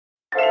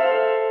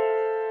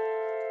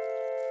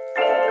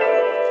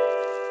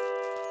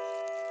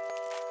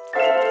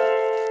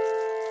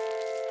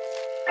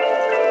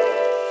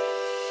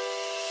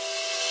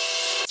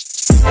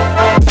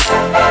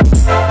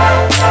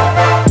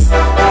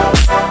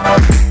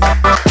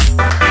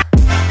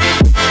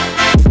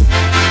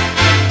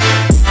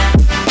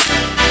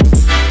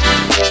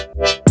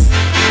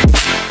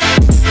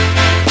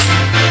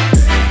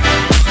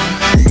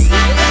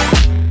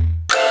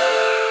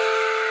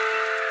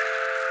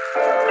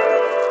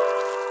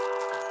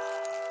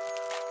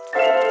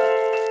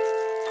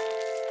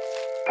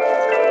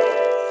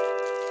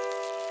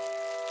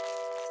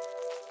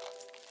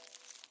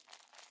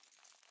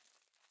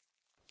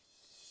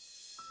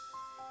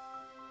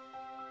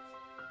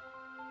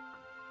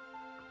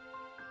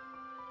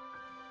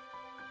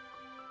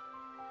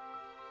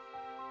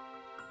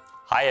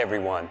Hi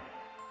everyone.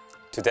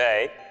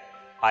 Today,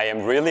 I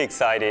am really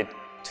excited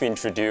to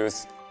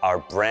introduce our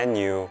brand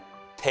new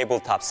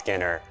tabletop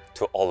scanner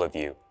to all of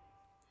you.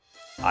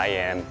 I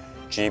am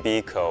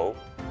GB Ko,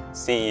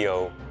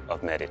 CEO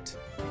of Medit.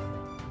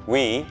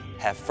 We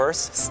have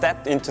first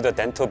stepped into the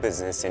dental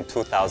business in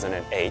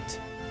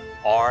 2008,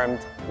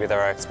 armed with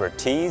our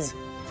expertise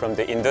from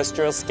the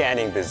industrial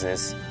scanning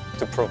business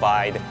to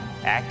provide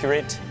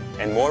accurate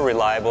and more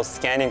reliable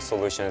scanning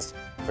solutions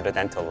for the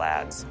dental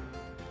labs.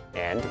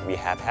 And we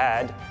have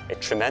had a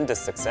tremendous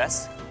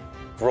success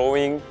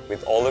growing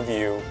with all of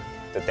you,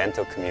 the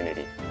dental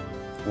community.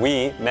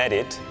 We,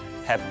 Medit,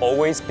 have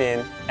always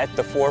been at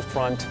the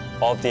forefront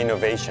of the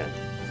innovation,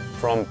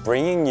 from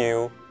bringing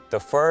you the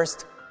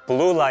first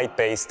blue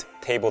light-based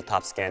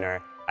tabletop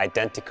scanner,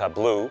 Identica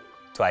Blue,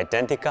 to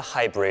Identica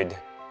Hybrid,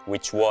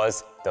 which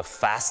was the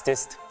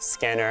fastest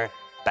scanner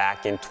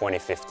back in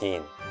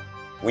 2015.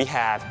 We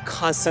have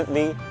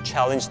constantly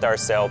challenged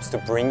ourselves to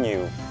bring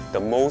you the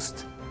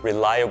most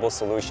reliable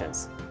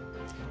solutions.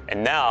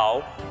 And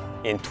now,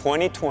 in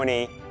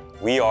 2020,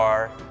 we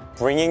are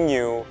bringing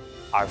you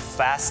our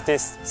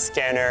fastest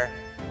scanner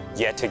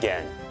yet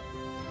again.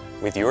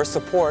 With your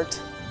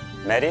support,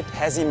 Medit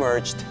has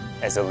emerged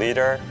as a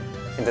leader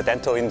in the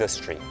dental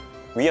industry.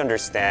 We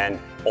understand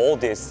all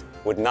this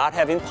would not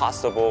have been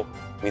possible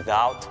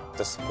without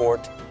the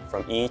support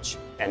from each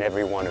and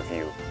every one of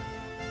you.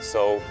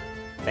 So,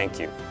 thank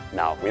you.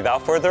 Now,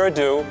 without further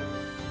ado,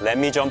 let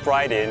me jump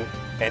right in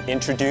and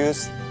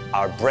introduce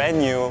our brand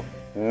new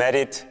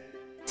Medit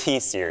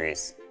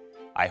T-series.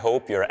 I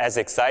hope you're as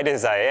excited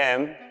as I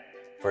am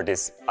for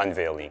this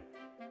unveiling.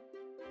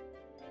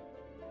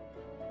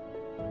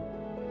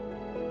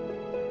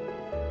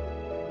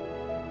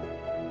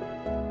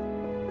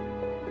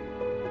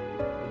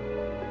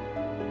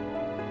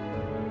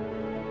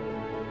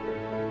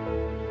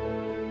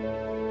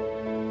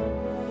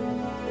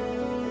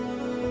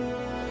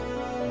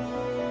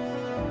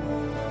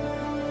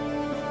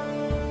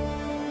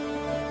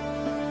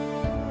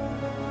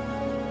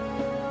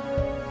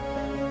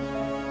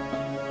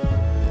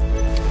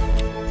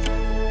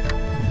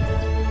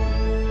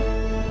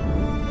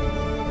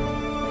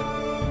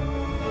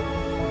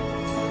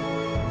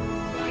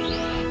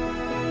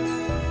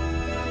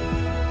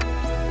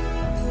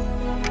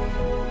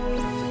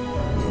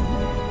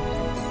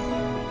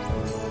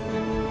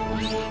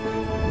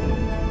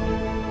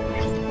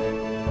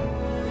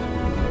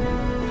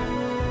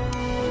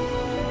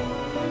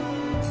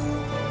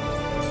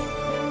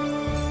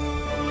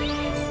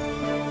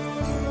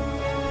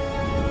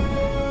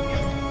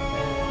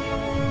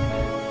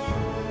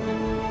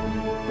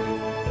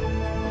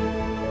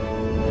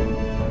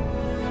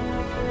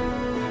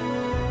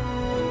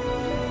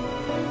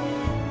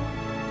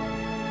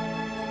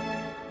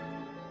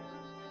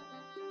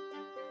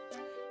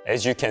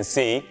 As you can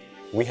see,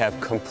 we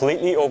have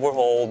completely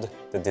overhauled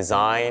the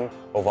design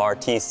of our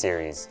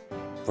T-series,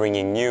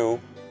 bringing you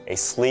a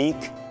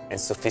sleek and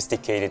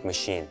sophisticated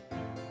machine.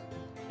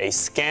 A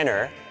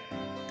scanner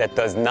that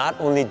does not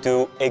only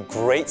do a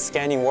great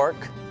scanning work,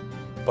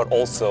 but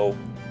also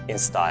in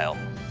style.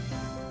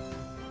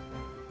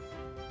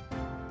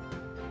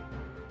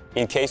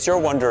 In case you're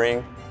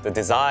wondering, the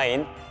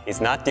design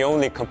is not the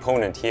only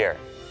component here.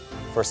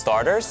 For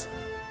starters,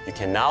 you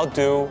can now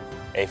do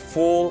a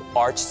full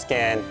arch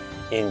scan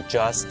in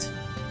just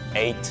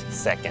 8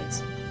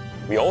 seconds.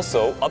 We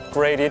also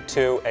upgraded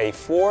to a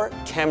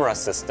 4-camera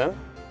system,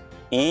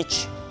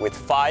 each with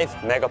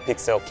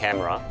 5-megapixel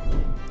camera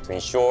to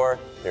ensure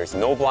there's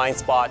no blind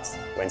spots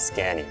when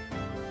scanning.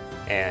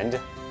 And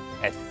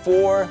at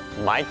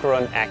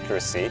 4-micron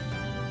accuracy,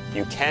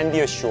 you can be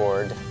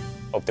assured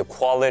of the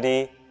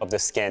quality of the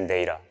scan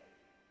data.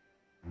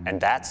 And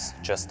that's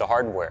just the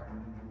hardware.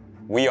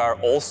 We are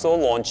also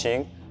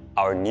launching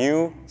our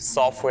new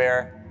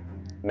software,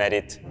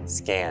 Medit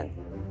Scan.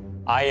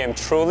 I am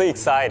truly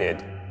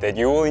excited that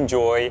you will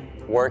enjoy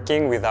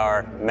working with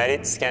our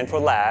Medit Scan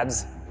for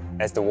Labs,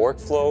 as the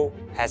workflow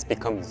has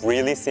become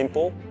really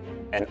simple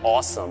and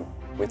awesome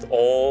with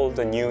all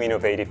the new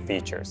innovative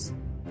features.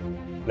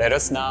 Let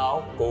us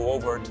now go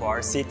over to our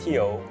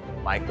CTO,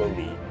 Michael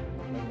Lee,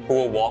 who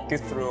will walk you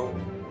through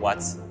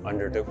what's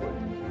under the hood.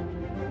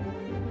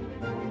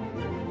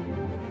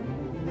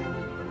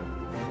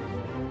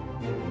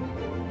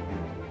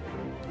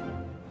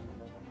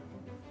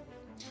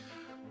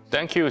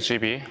 Thank you,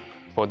 GB,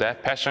 for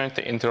that passionate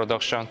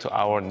introduction to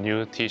our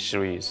new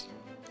T-series.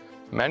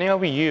 Many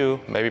of you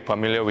may be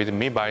familiar with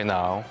me by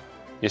now,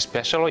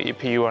 especially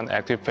if you are an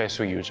active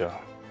Facebook user.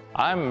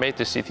 I'm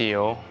Medit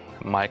CTO,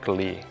 Mike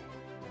Lee.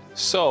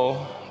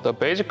 So, the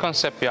basic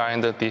concept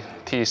behind the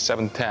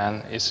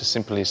T-710 is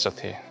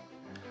simplicity.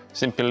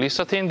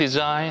 Simplicity in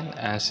design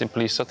and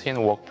simplicity in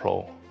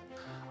workflow.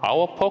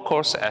 Our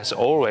focus, as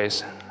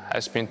always,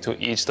 has been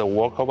to ease the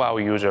work of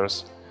our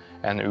users,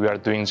 and we are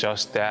doing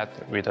just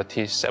that with the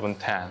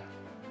T-710.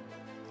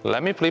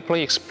 Let me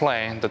briefly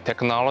explain the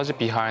technology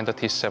behind the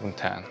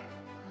T-710.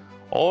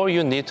 All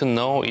you need to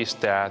know is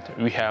that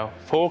we have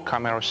 4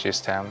 camera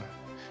systems,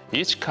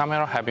 each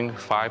camera having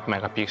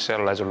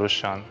 5-megapixel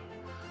resolution,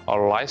 A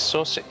light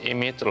source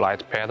emits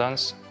light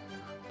patterns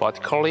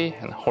vertically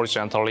and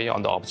horizontally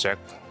on the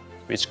object,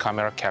 which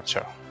camera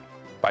capture.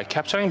 By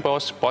capturing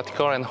both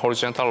vertical and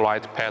horizontal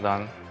light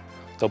pattern,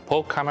 the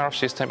whole camera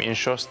system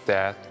ensures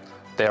that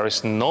there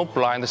is no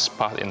blind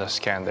spot in the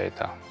scan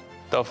data.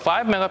 The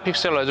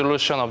 5-megapixel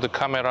resolution of the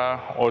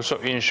camera also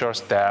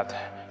ensures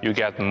that you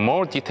get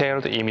more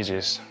detailed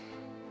images.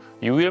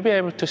 You will be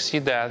able to see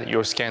that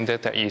your scan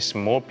data is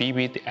more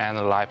vivid and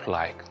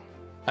lifelike.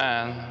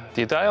 And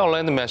did I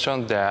already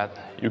mention that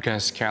you can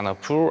scan a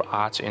full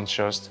arch in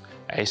just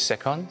 8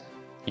 seconds?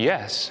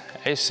 Yes,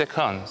 8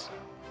 seconds.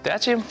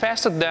 That's even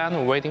faster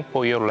than waiting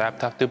for your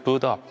laptop to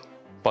boot up.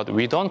 But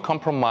we don't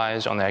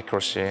compromise on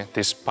accuracy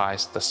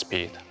despite the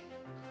speed.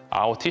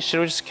 Our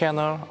T-series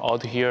scanner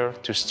adheres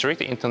to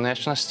strict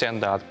international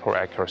standards for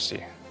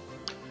accuracy.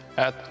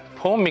 At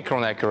 4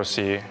 micron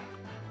accuracy,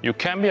 you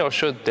can be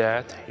assured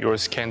that your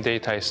scan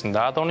data is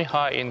not only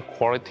high in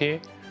quality,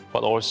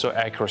 but also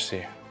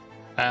accuracy.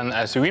 And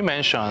as we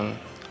mentioned,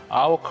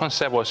 our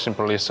concept was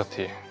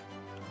simplicity.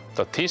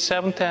 The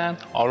T-710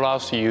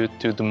 allows you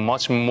to do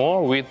much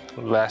more with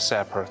less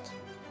effort.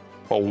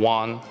 For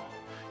one,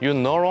 you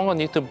no longer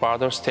need to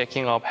bother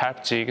stacking up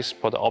half jigs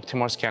for the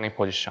optimal scanning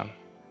position.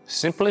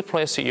 Simply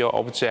place your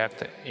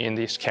object in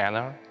the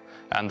scanner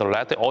and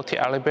let the OT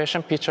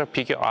elevation feature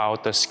figure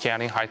out the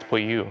scanning height for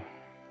you.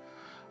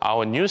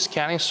 Our new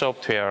scanning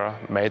software,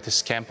 Medit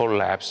Scan4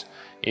 Labs,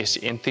 is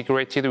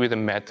integrated with the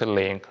Medit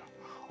Link,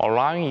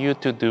 allowing you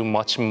to do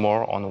much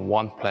more on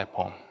one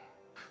platform.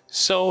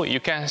 So you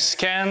can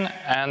scan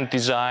and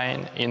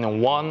design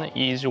in one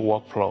easy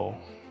workflow.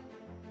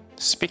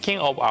 Speaking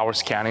of our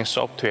scanning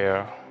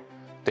software,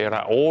 there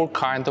are all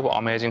kinds of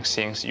amazing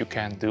things you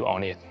can do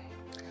on it,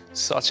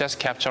 such as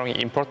capturing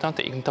important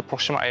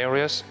interproximal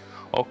areas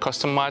or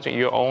customizing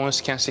your own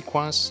scan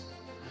sequence.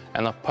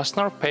 And a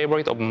personal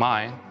favorite of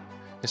mine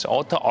is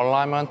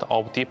auto-alignment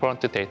of different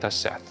data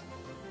sets.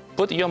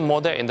 Put your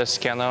model in the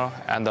scanner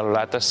and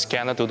let the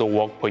scanner do the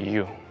work for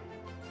you.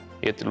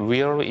 It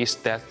really is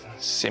that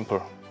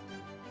simple.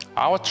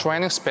 Our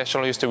training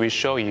specialist will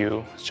show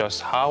you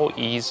just how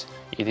easy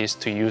it is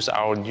to use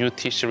our new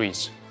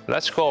T-series.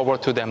 Let's go over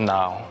to them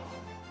now.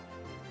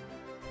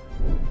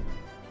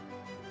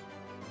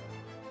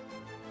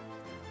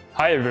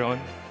 Hi everyone,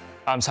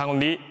 I'm Sang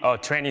Lee, a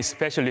training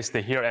specialist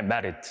here at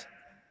Medit.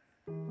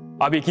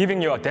 I'll be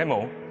giving you a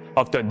demo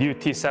of the new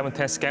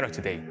T-710 scanner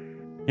today,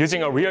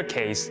 using a real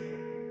case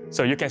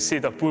so you can see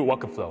the full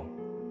workflow.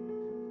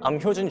 I'm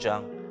Hyojun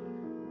Jang,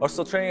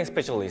 also training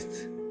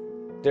specialist.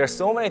 There are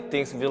so many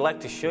things we'd like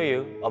to show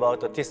you about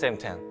the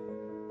T-710.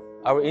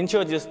 I will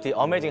introduce the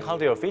amazing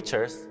hardware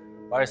features,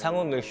 while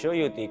Sang-hoon will show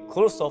you the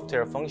cool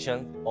software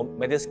function of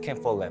Medit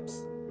Scan4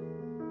 Labs.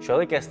 Shall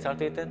we get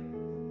started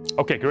then?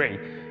 Okay, great.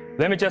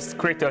 Let me just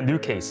create a new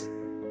case.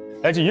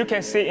 As you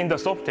can see in the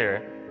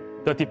software,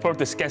 the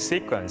default scan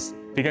sequence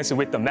begins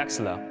with the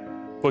maxilla.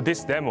 For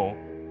this demo,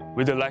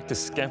 we'd like to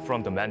scan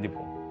from the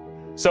mandible.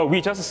 So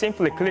we just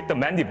simply click the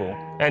mandible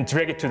and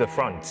drag it to the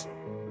front,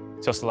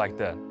 just like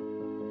that.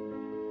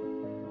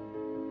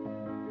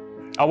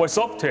 Our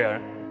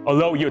software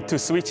allows you to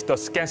switch the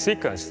scan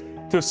sequence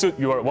to suit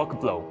your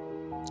workflow.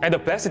 And the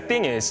best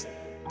thing is,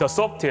 the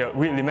software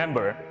will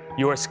remember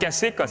your scan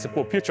sequence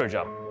for future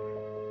job.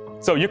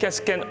 So you can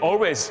scan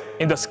always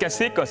in the scan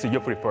sequence you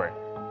prefer.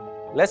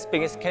 Let's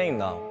begin scanning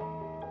now.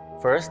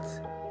 First,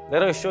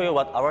 let us show you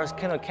what our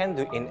scanner can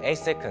do in 8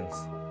 seconds.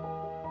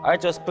 I'll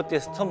just put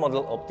this top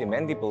model of the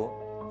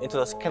mandible into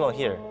the scanner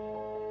here.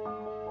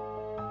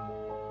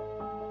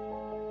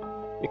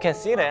 You can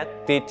see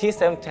that the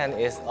T-710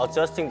 is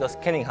adjusting the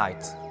scanning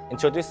height,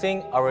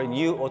 introducing our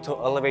new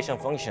auto elevation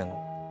function.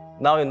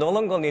 Now you no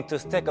longer need to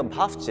stack up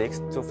half jigs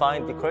to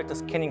find the correct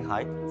scanning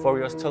height for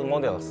your stock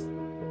models.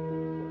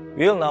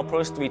 We will now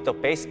proceed with the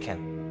base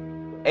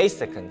scan, 8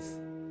 seconds.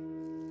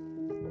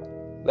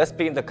 Let's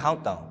begin the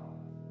countdown.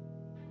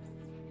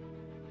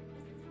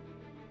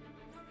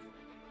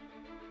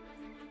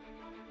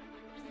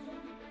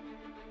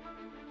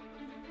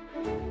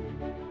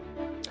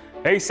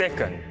 Eight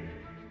seconds.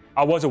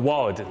 I was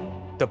wowed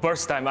the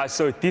first time I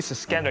saw this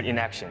scanner in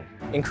action.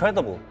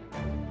 Incredible.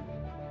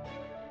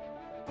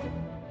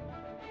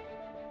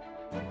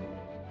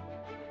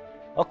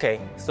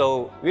 Okay,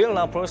 so we will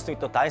now proceed with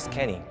the dye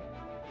scanning.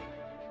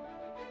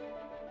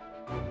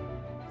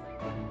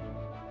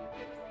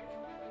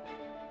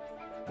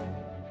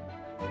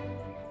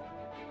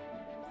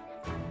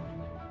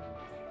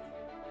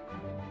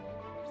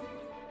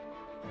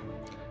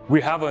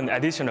 We have an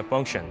additional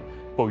function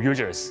for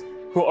users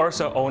who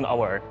also own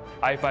our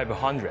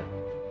i500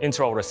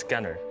 intraoral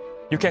scanner.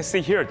 You can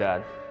see here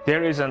that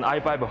there is an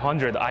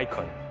i500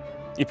 icon.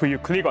 If you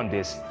click on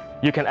this,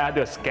 you can add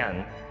a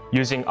scan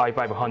using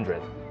i500.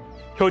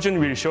 Hyojun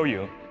will show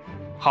you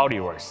how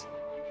it works.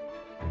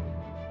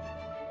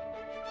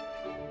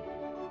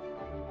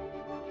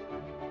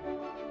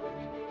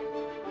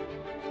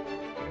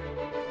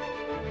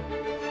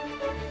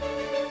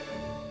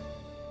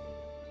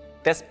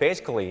 That's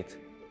basically it.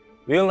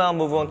 We will now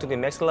move on to the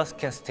maxilla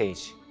scan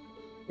stage.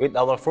 With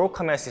our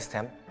 4-camera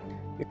system,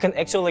 you can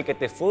actually get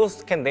the full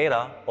scan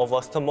data of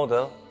a stone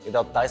model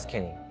without dye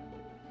scanning.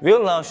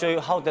 We'll now show you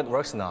how that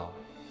works now.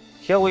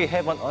 Here we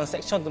have an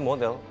unsectioned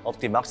model of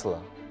the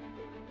maxilla.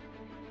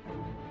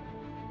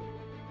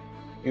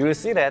 You will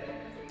see that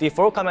the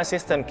 4-camera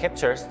system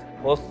captures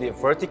both the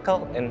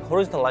vertical and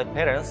horizontal light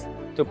patterns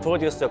to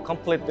produce a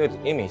complete nude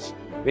image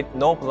with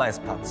no blind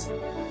spots.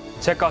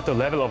 Check out the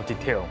level of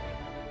detail.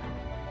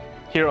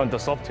 Here on the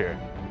software,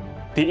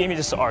 the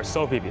images are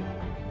so vivid.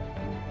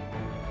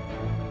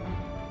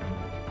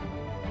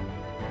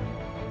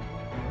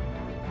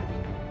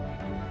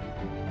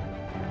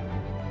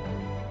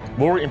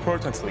 More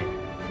importantly,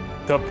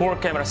 the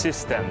 4-camera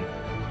system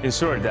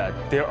ensures that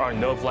there are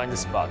no blind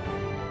spots.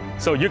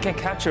 So you can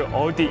capture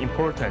all the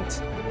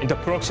important in the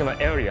proximal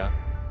area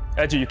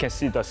as you can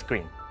see the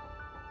screen.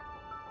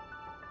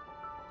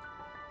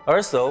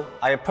 Also,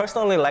 I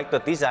personally like the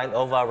design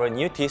of our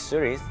new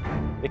T-series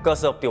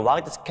because of the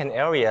wide scan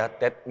area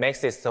that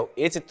makes it so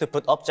easy to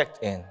put objects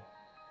in.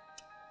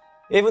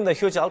 Even the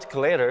huge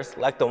articulators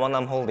like the one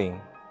I'm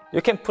holding,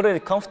 you can put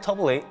it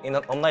comfortably in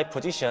an upright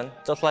position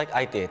just like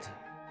I did.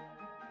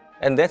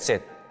 And that's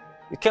it.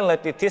 You can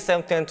let the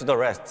T-710 do the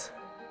rest.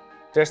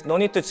 There's no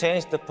need to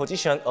change the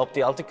position of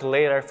the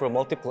articulator for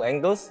multiple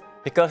angles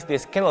because the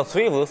scanner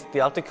swivels the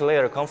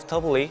articulator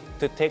comfortably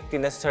to take the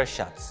necessary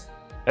shots.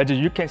 As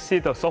you can see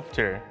the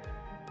software,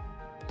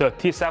 the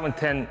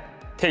T-710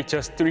 takes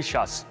just 3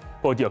 shots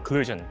for the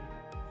occlusion.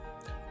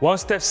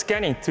 One-step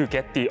scanning to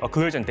get the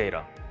occlusion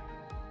data.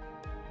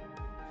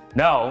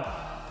 Now,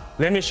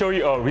 let me show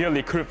you a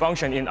really cool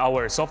function in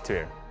our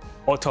software,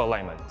 auto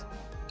alignment.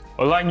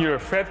 Align your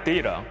fret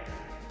data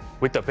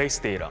with the base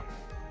data,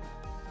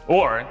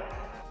 or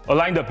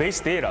align the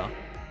base data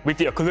with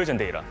the occlusion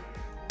data.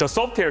 The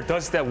software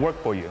does that work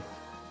for you.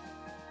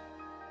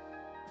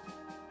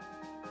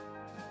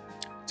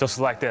 Just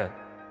like that.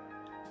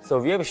 So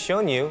we have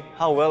shown you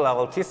how well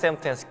our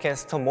T-710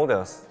 scans stone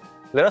models.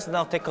 Let us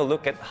now take a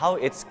look at how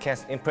it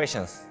scans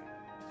impressions.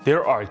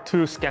 There are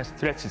 2 scan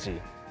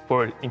strategies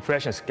for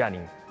impression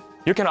scanning.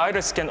 You can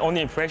either scan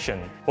only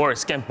impression or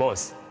scan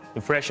both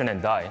impression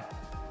and dye.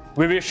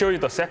 We will show you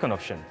the second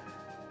option.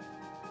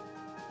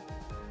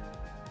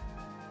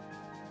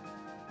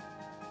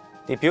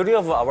 The beauty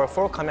of our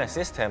 4-camera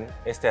system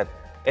is that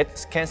it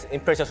scans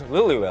impressions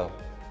really well.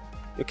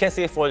 You can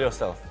see it for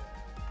yourself.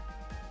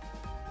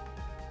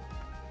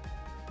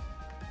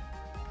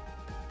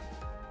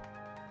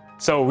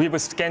 So we will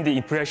scan the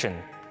impression.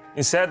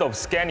 Instead of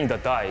scanning the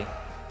dye,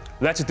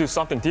 let's do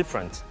something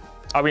different.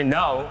 I will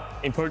now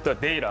import the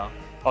data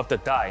of the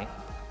dye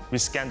we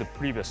scanned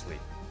previously.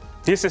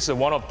 This is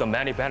one of the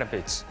many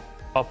benefits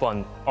of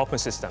an open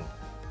system.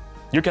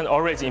 You can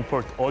always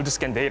import all the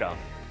scan data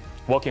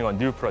working on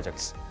new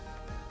projects.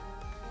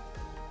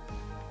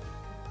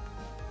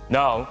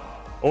 Now,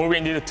 all we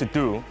needed to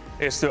do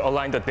is to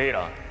align the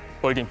data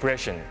for the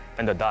impression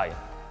and the dye.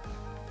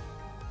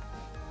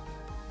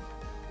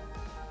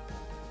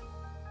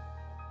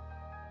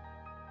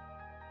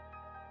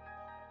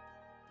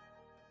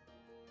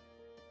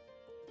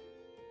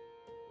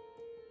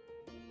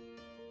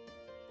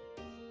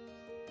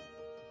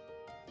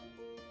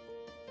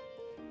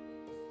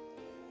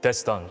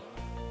 That's done.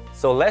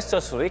 So let's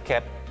just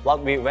recap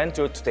what we went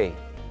through today.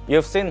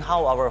 You've seen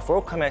how our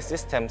 4-camera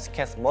system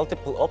scans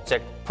multiple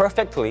objects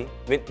perfectly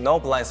with no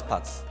blind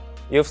spots.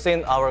 You've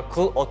seen our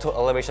cool auto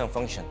elevation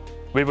function.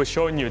 We will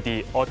show you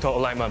the auto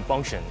alignment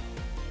function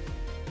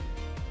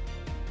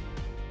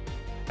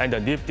and the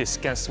nifty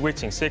scan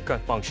switching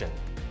sequence function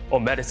or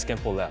Medit scan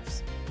for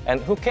laughs. And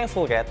who can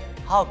forget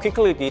how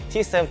quickly the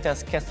T-710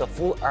 scans the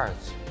full arch?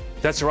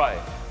 That's right,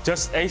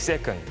 just 8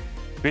 seconds.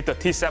 With the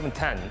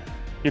T-710,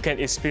 you can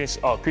experience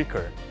a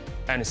quicker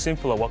and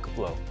simpler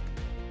workflow.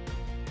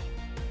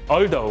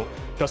 Although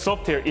the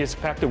software is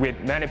packed with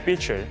many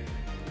features,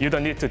 you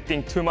don't need to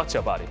think too much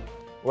about it.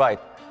 Right.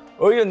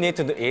 All you need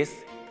to do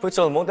is put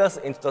your models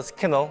into the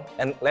scanner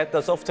and let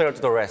the software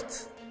do the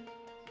rest.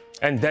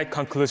 And that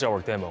concludes our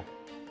demo.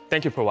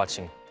 Thank you for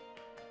watching.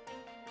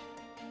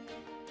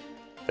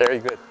 Very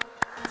good.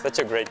 Such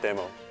a great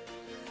demo.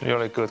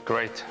 Really good,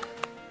 great.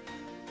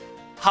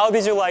 How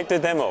did you like the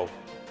demo?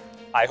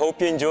 I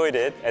hope you enjoyed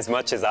it as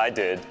much as I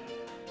did.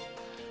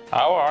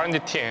 Our R&D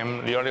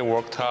team really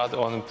worked hard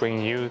on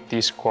bringing you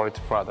this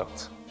quality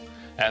product.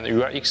 And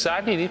we are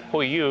excited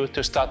for you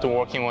to start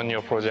working on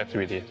your project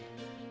with it.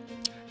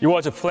 It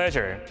was a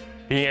pleasure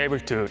being able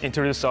to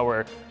introduce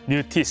our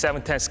new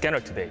T-710 scanner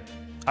today.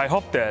 I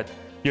hope that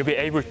you'll be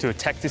able to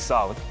check this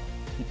out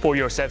for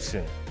yourself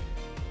soon.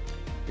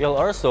 We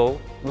are also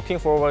looking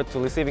forward to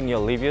receiving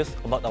your reviews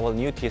about our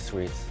new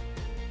T-series.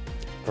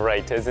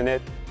 Great, isn't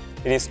it?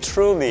 It is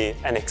truly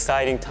an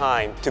exciting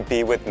time to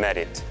be with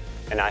Medit,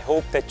 and I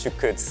hope that you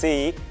could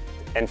see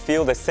and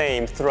feel the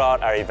same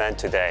throughout our event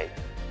today.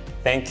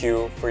 Thank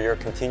you for your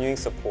continuing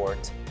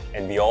support,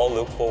 and we all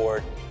look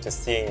forward to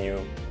seeing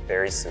you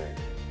very soon.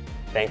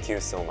 Thank you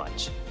so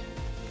much.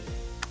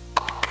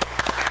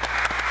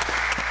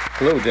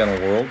 Hello,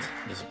 Dental World.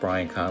 This is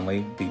Brian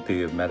Conley,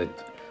 VP of Medit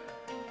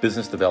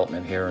business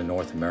development here in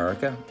North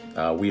America.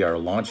 We are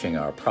launching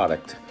our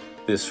product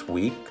this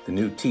week, the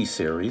new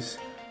T-Series.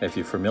 If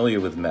you're familiar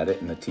with Medit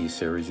and the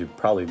T-Series, you've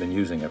probably been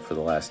using it for the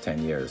last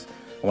 10 years.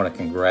 I want to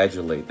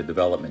congratulate the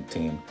development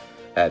team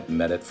at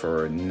Medit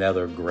for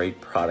another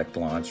great product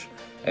launch,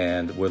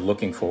 and we're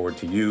looking forward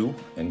to you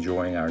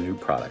enjoying our new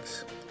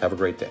products. Have a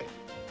great day.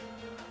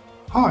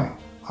 Hi,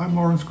 I'm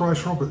Lawrence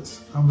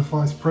Grice-Roberts. I'm the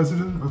Vice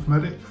President of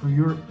Medit for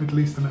Europe, Middle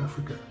East and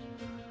Africa.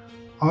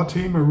 Our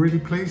team are really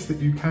pleased that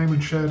you came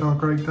and shared our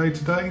great day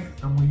today,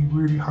 and we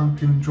really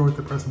hope you enjoyed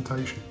the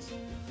presentations.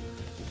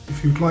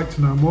 If you'd like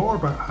to know more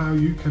about how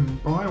you can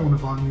buy one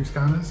of our new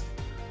scanners,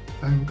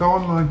 then go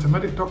online to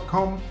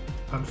medit.com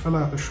and fill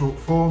out the short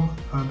form,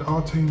 and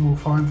our team will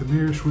find the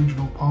nearest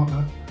regional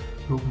partner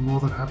who will be more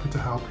than happy to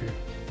help you.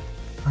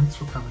 Thanks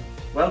for coming.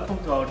 Welcome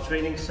to our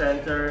training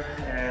center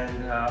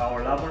and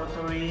our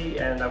laboratory,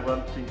 and I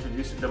want to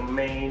introduce you the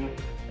main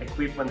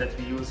equipment that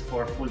we use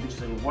for full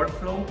digital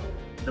workflow.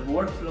 The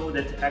workflow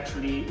that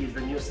actually is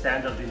the new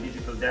standard in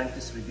digital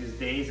dentistry these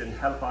days and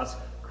help us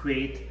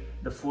create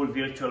the full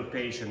virtual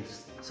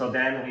patients. So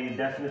then we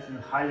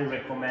definitely highly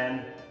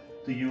recommend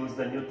to use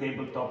the new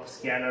tabletop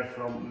scanner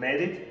from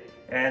Medit,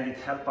 and it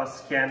helps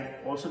us scan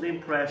also the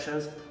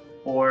impressions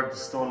or the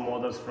stone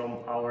models from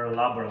our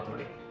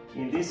laboratory.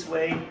 In this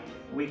way,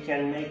 we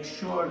can make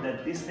sure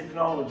that this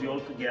technology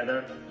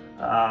altogether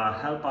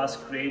help us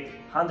create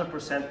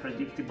 100%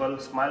 predictable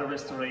smile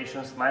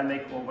restoration, smile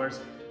makeovers,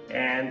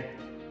 and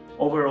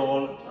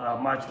overall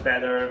much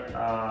better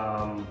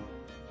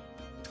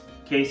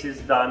cases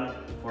done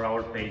for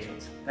our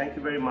patients. Thank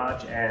you very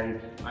much,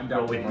 and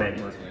go with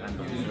Medit.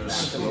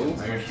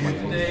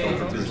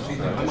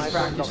 My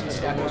practice is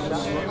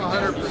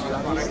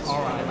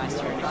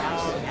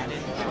 100%.